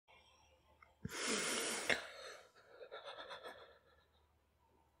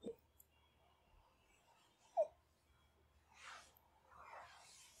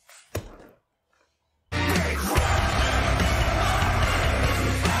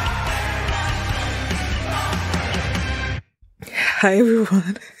Hi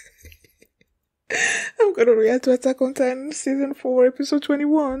everyone. I'm gonna react to Attack on Titan season 4, episode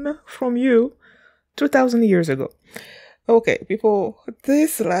 21 from you 2000 years ago. Okay, people,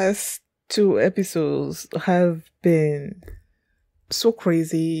 these last two episodes have been so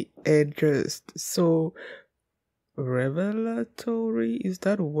crazy and just so revelatory. Is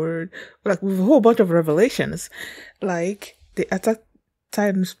that a word? Like with a whole bunch of revelations. Like the Attack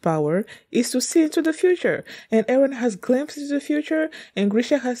Titan's power is to see into the future, and Eren has glimpses into the future, and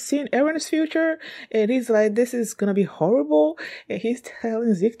Grisha has seen Eren's future, and he's like, "This is gonna be horrible," and he's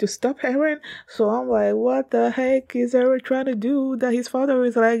telling Zeke to stop Eren. So I'm like, "What the heck is Eren trying to do?" That his father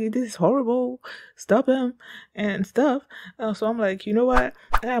is like, "This is horrible, stop him," and stuff. So I'm like, you know what?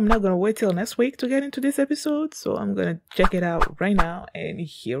 I'm not gonna wait till next week to get into this episode, so I'm gonna check it out right now, and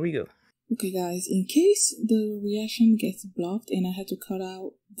here we go. Okay guys, in case the reaction gets blocked and I had to cut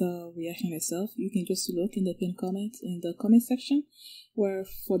out the reaction itself, you can just look in the pinned comment in the comment section where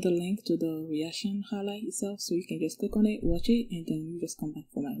for the link to the reaction highlight itself, so you can just click on it, watch it, and then you just come back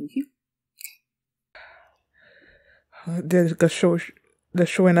for my review. They're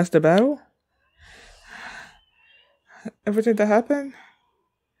showing us the battle? Everything that happened?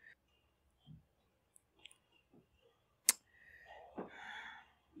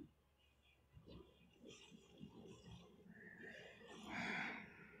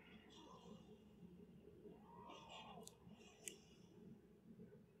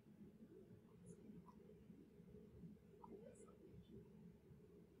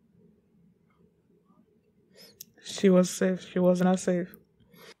 She was safe. She was not safe.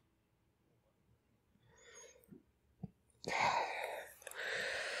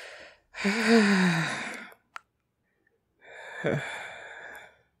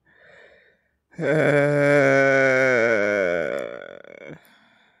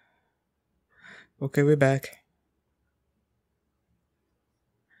 Okay, we're back.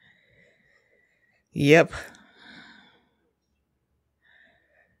 Yep.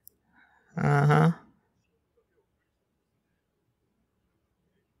 Uh-huh.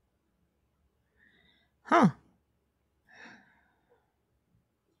 Huh.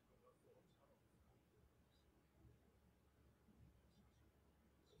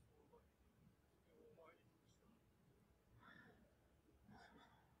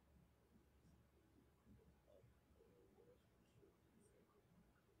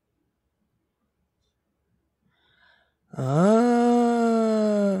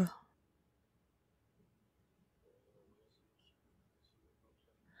 Ah.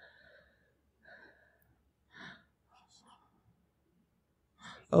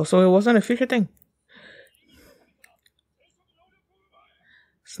 Oh, so it wasn't a future thing.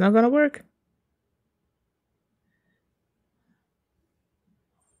 It's not gonna work.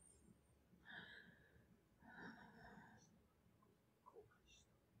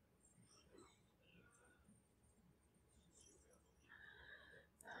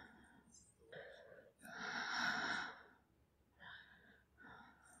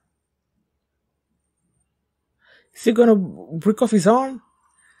 Is he gonna break off his arm?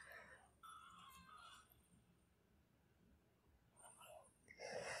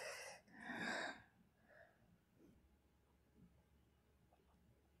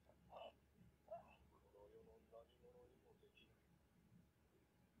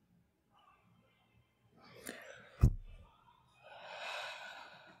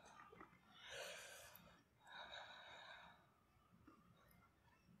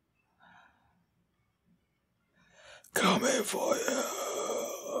 Coming for you.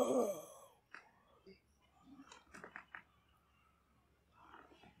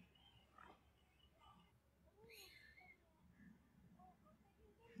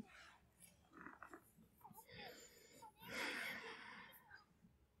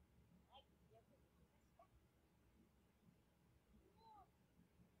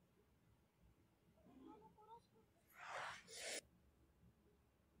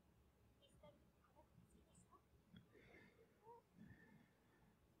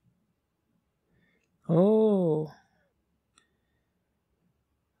 Oh.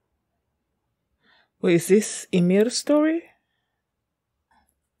 Wait, is this Emir's story?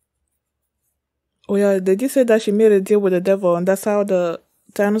 Oh yeah, did you say that she made a deal with the devil and that's how the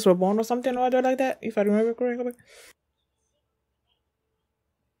Thanos were born or something or other like that, if I remember correctly?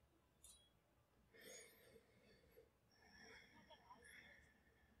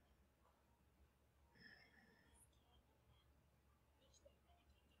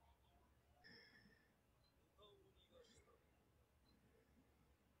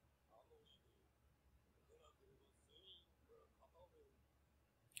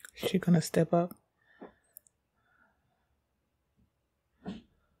 She gonna step up.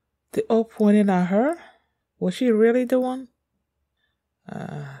 The all pointing at her? Was she really the one?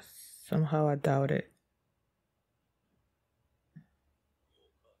 Uh, Somehow I doubt it.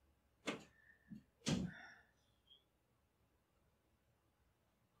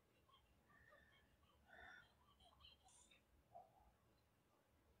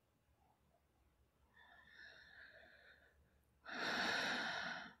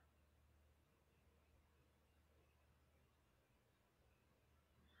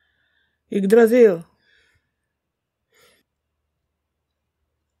 Yggdrasil!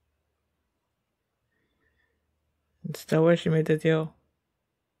 It's the way she made the deal.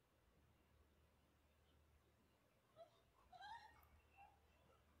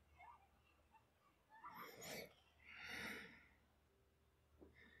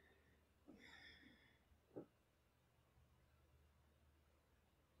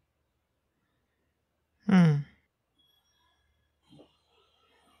 Hmm.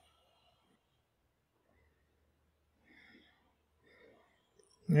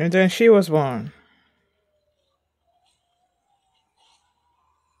 And then she was born.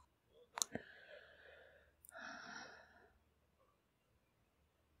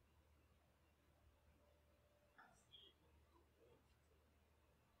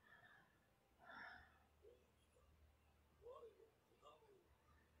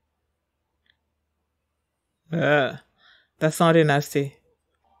 Uh, that sounded nasty.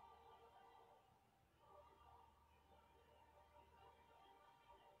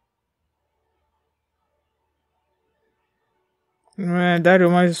 Man, that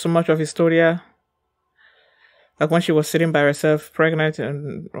reminds me so much of Historia. Like when she was sitting by herself, pregnant,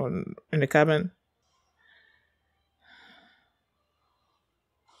 and in the cabin.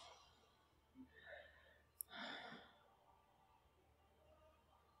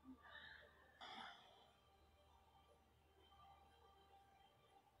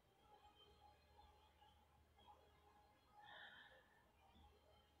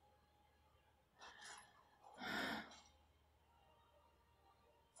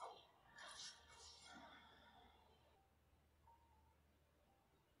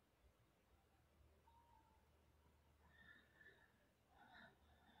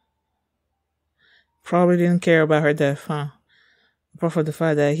 Probably didn't care about her death, huh? Apart from the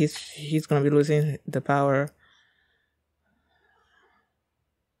fact that he's gonna be losing the power.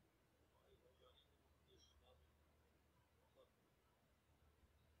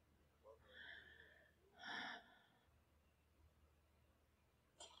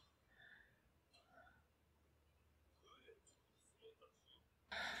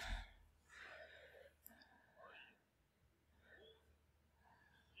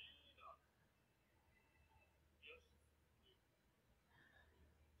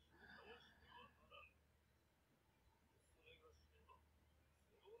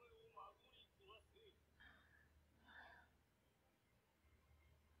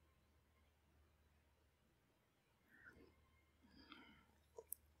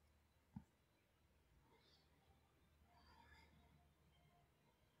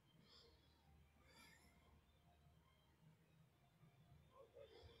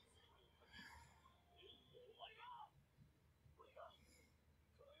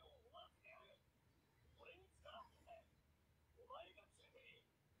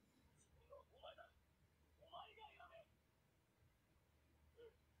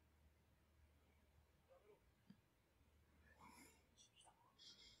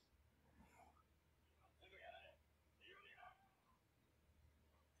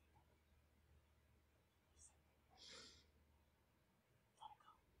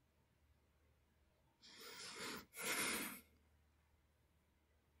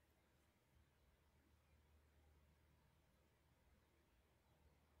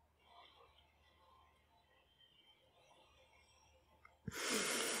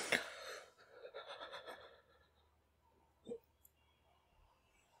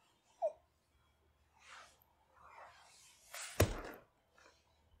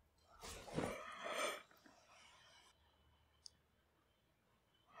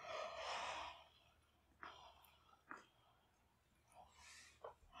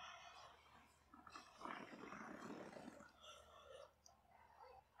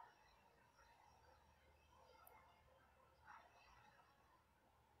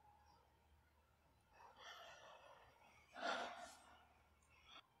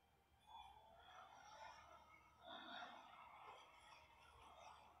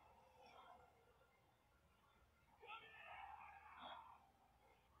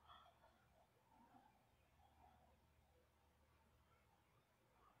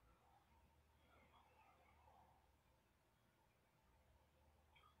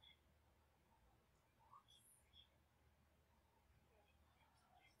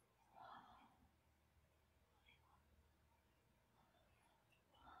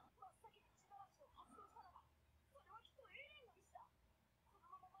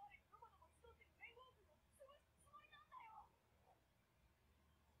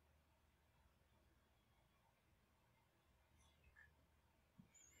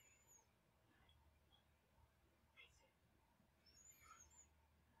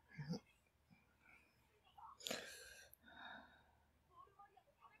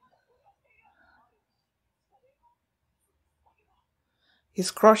 He's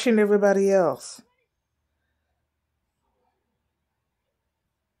crushing everybody else.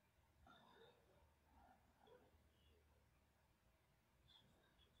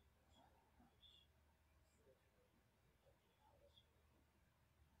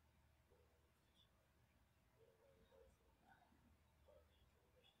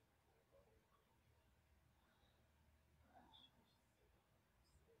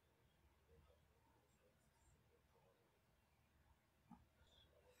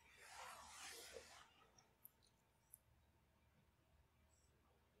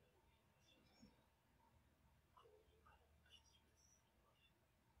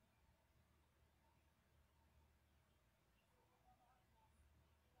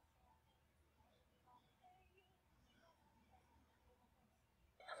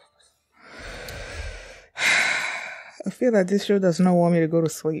 I feel like this show does not want me to go to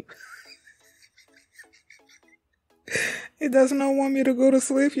sleep. It does not want me to go to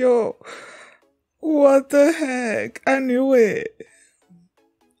sleep, yo. What the heck? I knew it.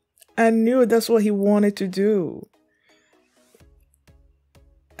 I knew that's what he wanted to do.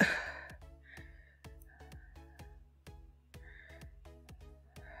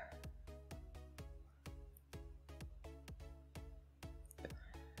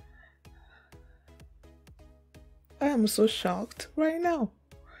 I am so shocked right now.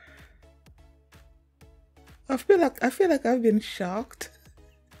 I feel like I've been shocked.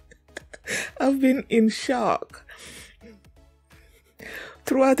 I've been in shock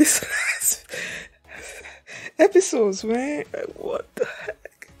throughout this last episodes, man. What the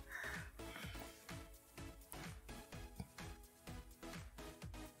heck?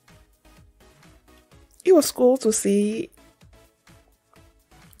 It was cool to see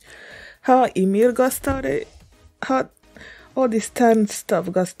how Emil got started, how all this tan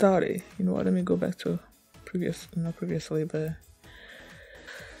stuff got started. You know what? Let me go back to not previously, but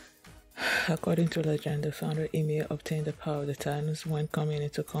according to legend, the founder Emil obtained the power of the Titans when coming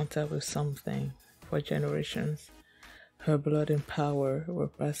into contact with something. For generations, her blood and power were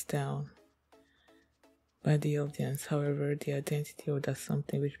passed down by the audience. However, the identity of that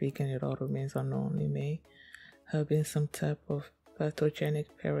something which began it all remains unknown. It may have been some type of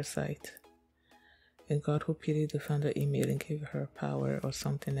pathogenic parasite. A god who pitied the founder Emil and gave her power, or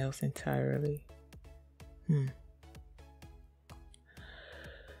something else entirely.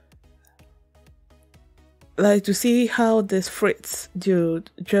 Like, to see how this Fritz dude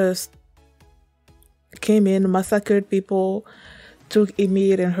just came in, massacred people, took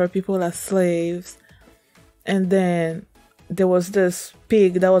Emil and her people as slaves, and then there was this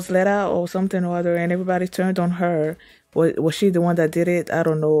pig that was let out or something or other, and everybody turned on her. Was she the one that did it? I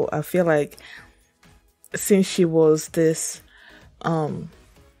don't know. I feel like since she was this kind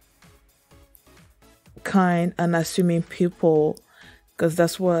and assuming people, because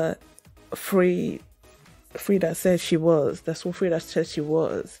that's what Frida said she was. That's what Frida said she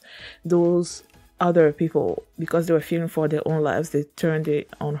was. Those other people, because they were fearing for their own lives, they turned it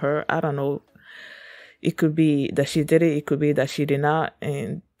on her. I don't know. It could be that she did it. It could be that she did not.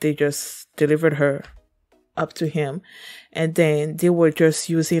 And they just delivered her up to him. And then they were just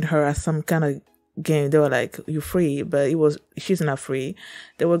using her as some kind of game. They were like, you're free, but she's not free.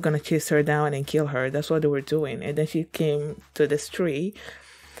 They were gonna chase her down and kill her. That's what they were doing. And then she came to this tree.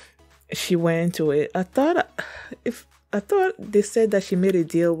 She went into it. I thought they said that she made a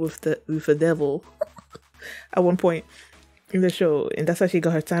deal with the devil at one point in the show, and that's how she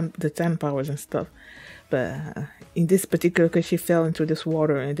got the tan powers and stuff. But in this particular case, she fell into this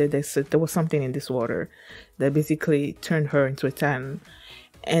water, and then they said there was something in this water that basically turned her into a tan.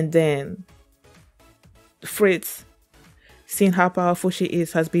 And then Fritz, seeing how powerful she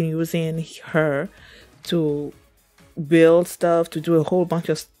is, has been using her to build stuff, to do a whole bunch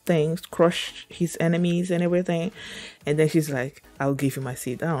of things, crush his enemies and everything. And then she's like, I'll give you my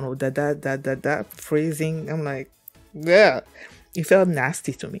seed. I don't know, that phrasing, I'm like, yeah, it felt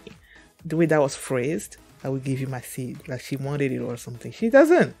nasty to me, the way that was phrased. I will give you my seed, like she wanted it or something. She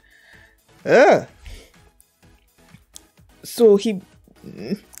doesn't. So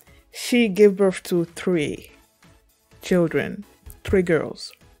she gave birth to 3 children, 3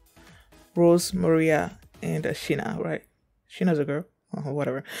 girls, Rose, Maria, and Sheena, right? Sheena's a girl,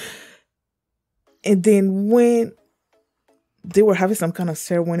 whatever. And then when they were having some kind of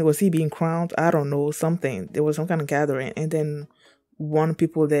ceremony, was he being crowned? I don't know, something. There was some kind of gathering, and then one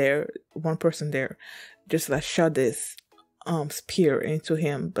person there, just like shot this spear into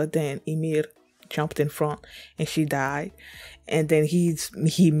him. But then Emir jumped in front, and she died. And then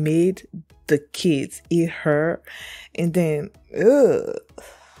he made the kids eat her, and then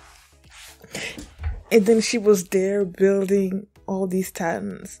And then she was there building all these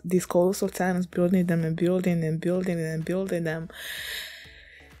titans, these colossal titans, building them and building and building and building them.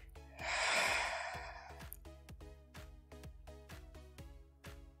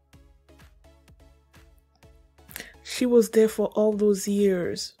 She was there for all those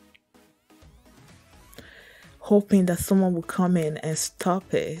years, hoping that someone would come in and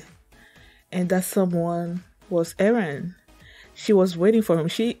stop it. And that someone was Eren. She was waiting for him.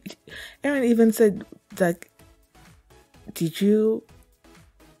 Eren even said that, did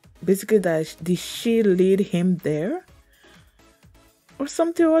she lead him there? Or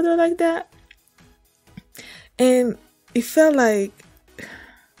something or other like that. And it felt like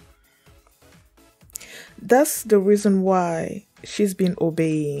that's the reason why she's been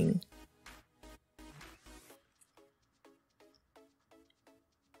obeying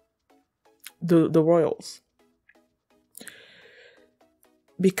the royals,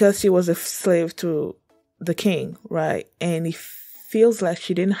 because she was a slave to the king, right? And it feels like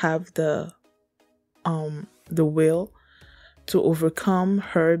she didn't have the will to overcome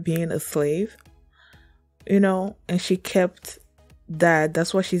her being a slave, and she kept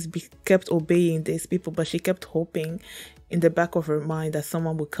that's why she's kept obeying these people, but she kept hoping in the back of her mind that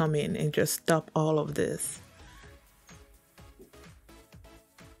someone would come in and just stop all of this.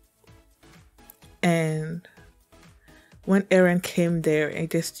 And when Eren came there and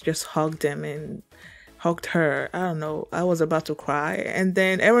just hugged him and hugged her, I don't know, I was about to cry. And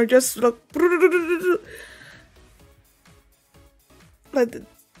then Eren just like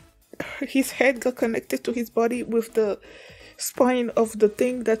his head got connected to his body with the spine of the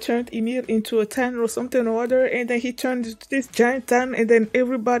thing that turned Ymir into a Titan or something or other, and then he turned into this giant Titan, and then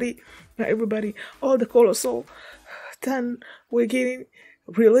all the colossal Titan were getting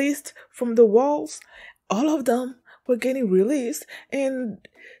released from the walls. All of them were getting released, and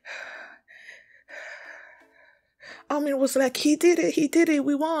it was like, he did it,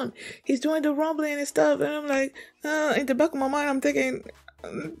 we won. He's doing the rumbling and stuff, and I'm like, in the back of my mind, I'm thinking,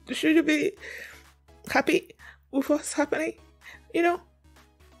 should you be happy with what's happening? Why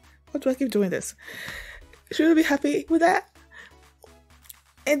do I keep doing this? Should you be happy with that?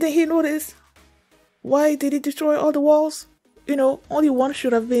 And then he noticed, why did he destroy all the walls? Only one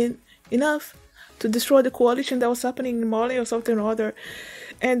should have been enough to destroy the coalition that was happening in Mali or something or other.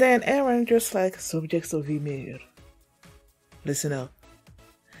 And then Eren just like, subjects of Ymir, listen up.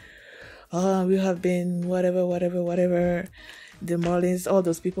 We have been whatever. The Marlins, all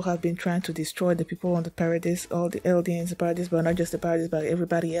those people have been trying to destroy the people on the Paradise, all the Eldians in the Paradise, but not just the Paradise, but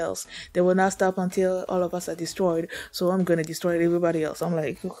everybody else. They will not stop until all of us are destroyed, so I'm gonna destroy everybody else. I'm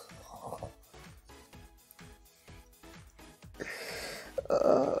like,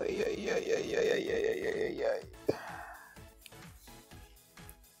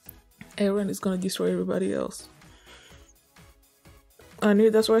 Eren is gonna destroy everybody else. I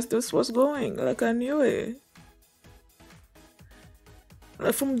knew that's where this was going. Like, I knew it.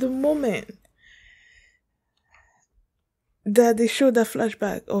 Like, from the moment that they showed that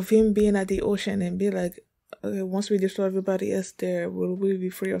flashback of him being at the ocean and be like, okay, once we destroy everybody else there, will we be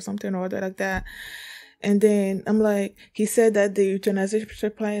free or something or other like that. And then I'm like, he said that the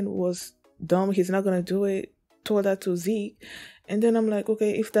euthanization plan was dumb. He's not going to do it. Told that to Zeke. And then I'm like,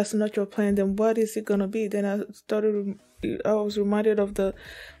 okay, if that's not your plan, then what is it going to be? Then I was reminded of the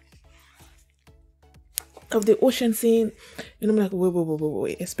ocean scene, and I'm like,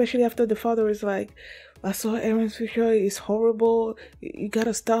 wait. Especially after the father is like, I saw Eren's future, it's horrible, you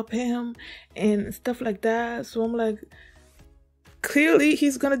gotta stop him, and stuff like that. So I'm like, clearly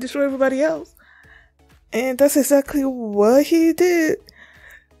he's gonna destroy everybody else. And that's exactly what he did.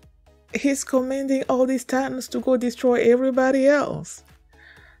 He's commanding all these titans to go destroy everybody else.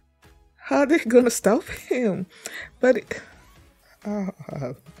 How are they gonna stop him? But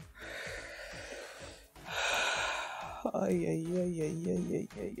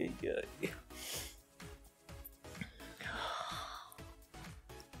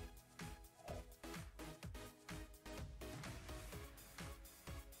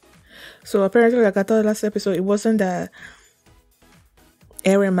So apparently, like I thought last episode, it wasn't that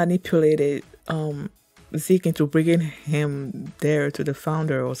Eren manipulated Zeke into bringing him there to the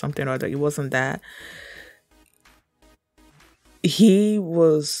founder or something or other. It wasn't that. He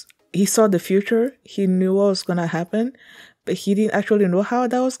saw the future. He knew what was gonna happen, but he didn't actually know how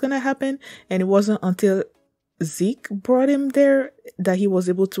that was gonna happen. And it wasn't until Zeke brought him there that he was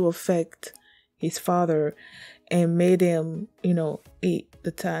able to affect his father and made him, eat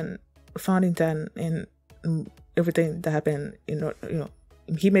the founding Tan and everything that happened.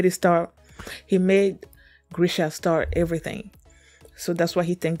 He made it start. He made Grisha start everything. So that's why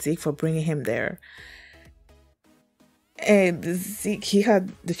he thanked Zeke for bringing him there. And Zeke, he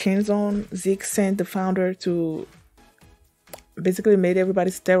had the chains on. Zeke sent the founder to basically made everybody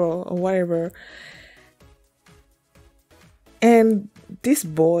sterile or whatever. And this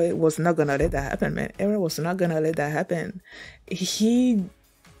boy was not gonna let that happen, man. Aaron was not gonna let that happen. He,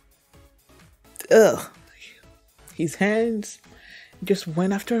 his hands just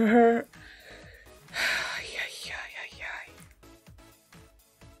went after her.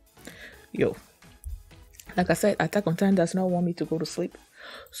 Yo, like I said, Attack on Titan does not want me to go to sleep.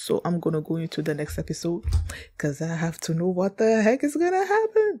 So I'm gonna go into the next episode because I have to know what the heck is gonna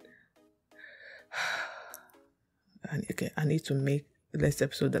happen. I need to make the next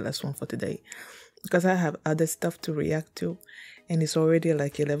episode the last one for today because I have other stuff to react to, and it's already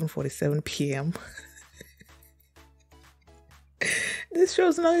like 11:47 p.m. This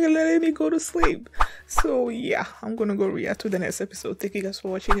show's not gonna let me go to sleep. So yeah, I'm gonna go react to the next episode. Thank you guys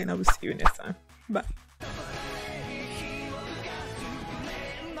for watching, and I will see you next time. Bye.